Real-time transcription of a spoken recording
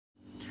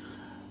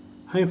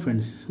Hi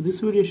friends, so this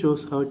video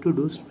shows how to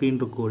do screen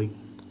recording.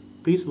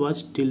 Please watch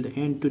till the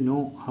end to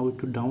know how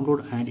to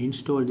download and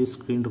install this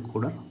screen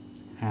recorder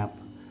app.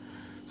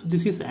 So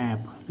this is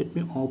app. Let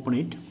me open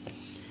it.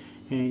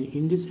 And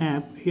in this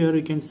app, here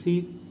you can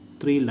see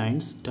three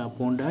lines. Tap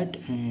on that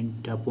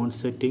and tap on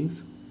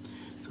settings.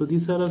 So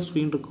these are the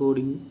screen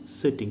recording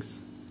settings.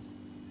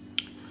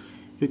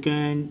 You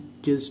can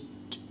just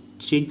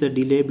change the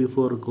delay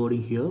before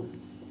recording here.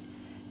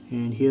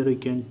 And here you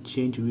can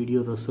change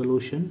video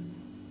resolution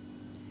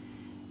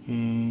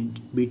and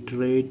bit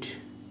rate,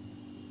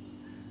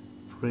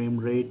 frame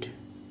rate,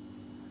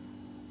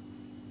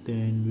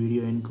 then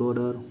video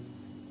encoder.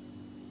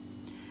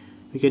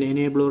 You can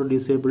enable or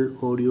disable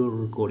audio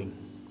recording,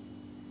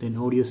 then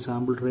audio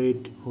sample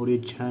rate, audio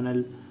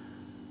channel.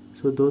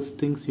 So those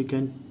things you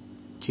can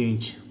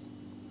change,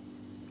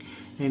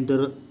 and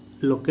the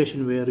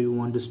location where you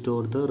want to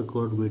store the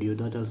recorded video,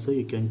 that also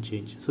you can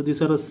change. So these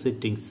are the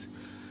settings.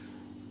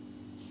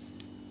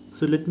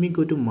 So let me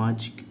go to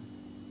magic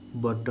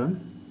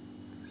button.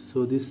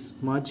 So this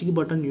magic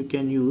button you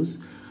can use,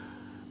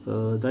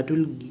 that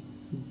will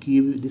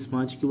give, this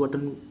magic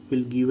button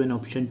will give an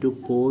option to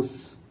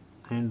pause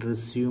and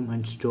resume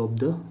and stop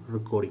the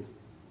recording.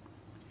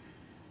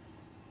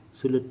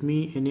 So let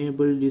me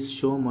enable this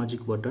show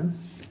magic button.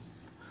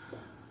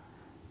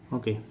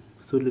 Okay,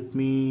 so let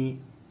me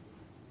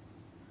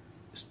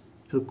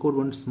record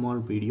one small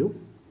video.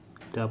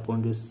 Tap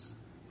on this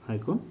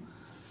icon.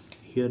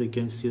 Here you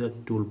can see the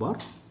toolbar.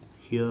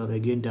 Here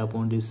again tap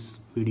on this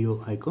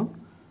video icon,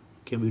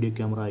 video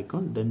camera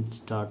icon, then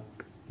start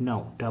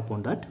now. Tap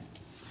on that.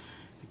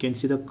 You can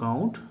see the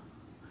count.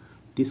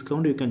 This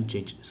count you can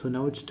change. So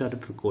now it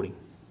started recording.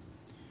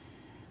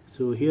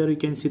 So here you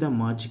can see the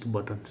magic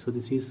button. So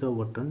this is a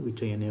button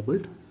which I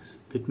enabled.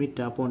 Let me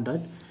tap on that.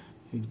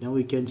 Now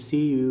you can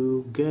see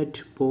you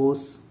get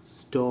pause,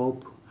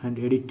 stop and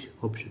edit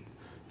option.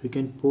 You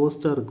can pause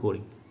the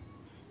recording.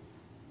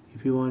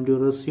 If you want to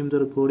resume the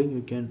recording,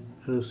 you can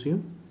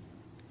resume.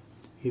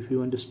 If you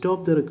want to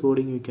stop the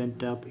recording, you can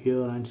tap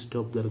here and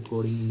stop the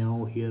recording.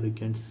 Now here you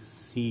can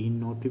see in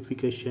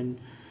notification,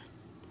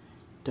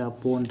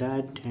 tap on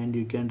that and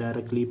you can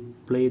directly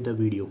play the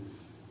video.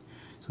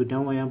 So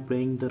now I am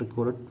playing the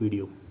recorded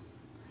video.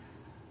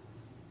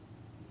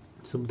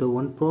 So the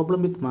one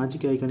problem with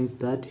magic icon is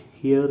that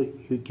here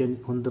you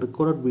can, on the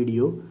recorded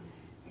video,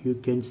 you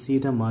can see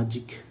the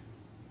magic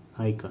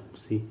icon.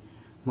 See,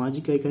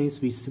 magic icon is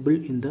visible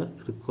in the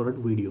recorded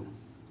video.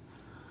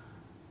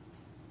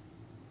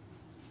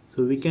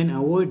 So we can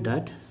avoid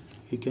that.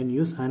 You can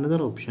use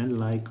another option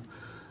like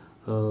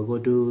go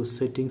to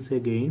settings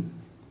again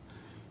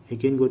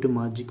go to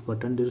magic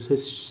button. There is a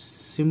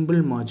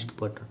symbol magic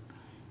button.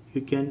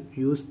 You can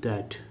use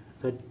that.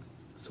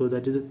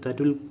 That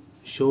will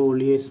show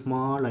only a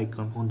small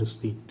icon on the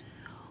screen.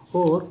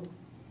 Or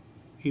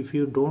if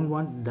you don't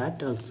want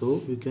that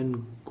also, you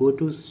can go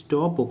to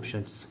stop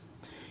options.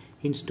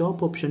 In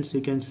stop options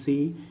you can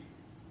see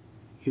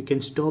you can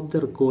stop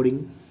the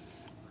recording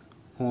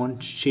on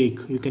shake.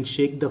 You can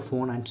shake the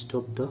phone and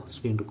stop the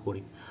screen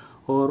recording,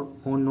 or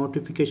on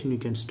notification you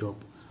can stop,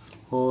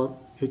 or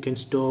you can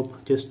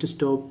stop just to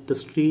stop the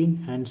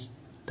screen, and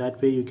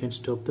that way you can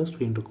stop the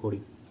screen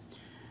recording.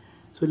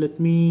 So let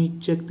me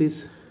check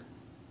this.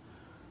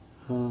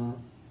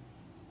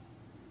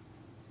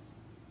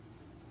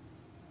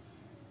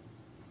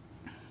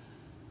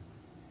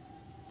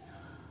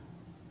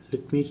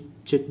 Let me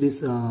check this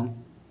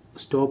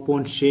stop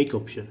on shake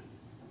option.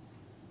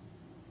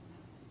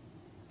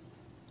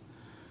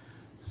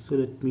 So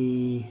let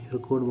me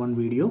record one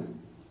video.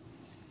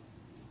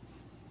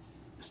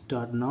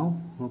 Start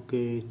now.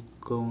 Okay,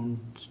 count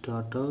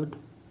started.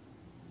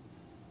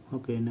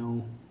 Okay,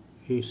 now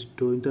it's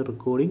doing the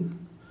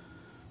recording.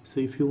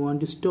 So if you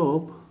want to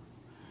stop,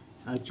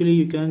 actually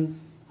you can,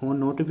 on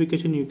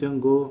notification you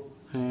can go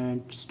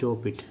and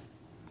stop it,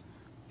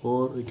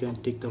 or you can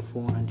take the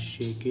phone and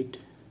shake it.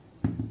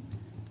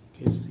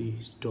 You can see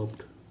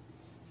stopped.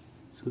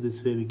 So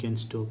this way we can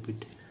stop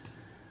it.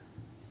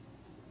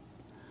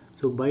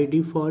 So by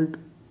default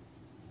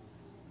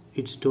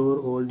it store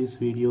all these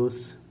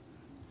videos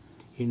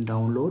in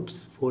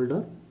downloads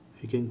folder.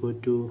 You can go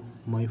to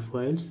my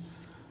files,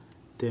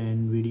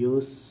 then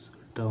videos,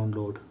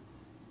 download.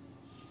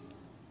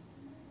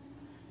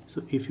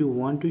 So if you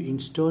want to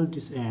install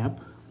this app,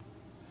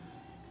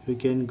 you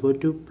can go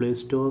to Play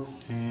Store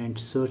and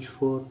search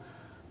for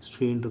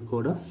screen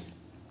recorder.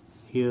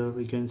 Here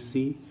you can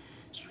see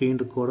screen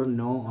recorder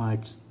now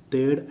adds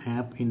third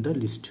app in the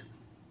list.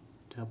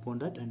 Tap on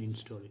that and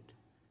install it.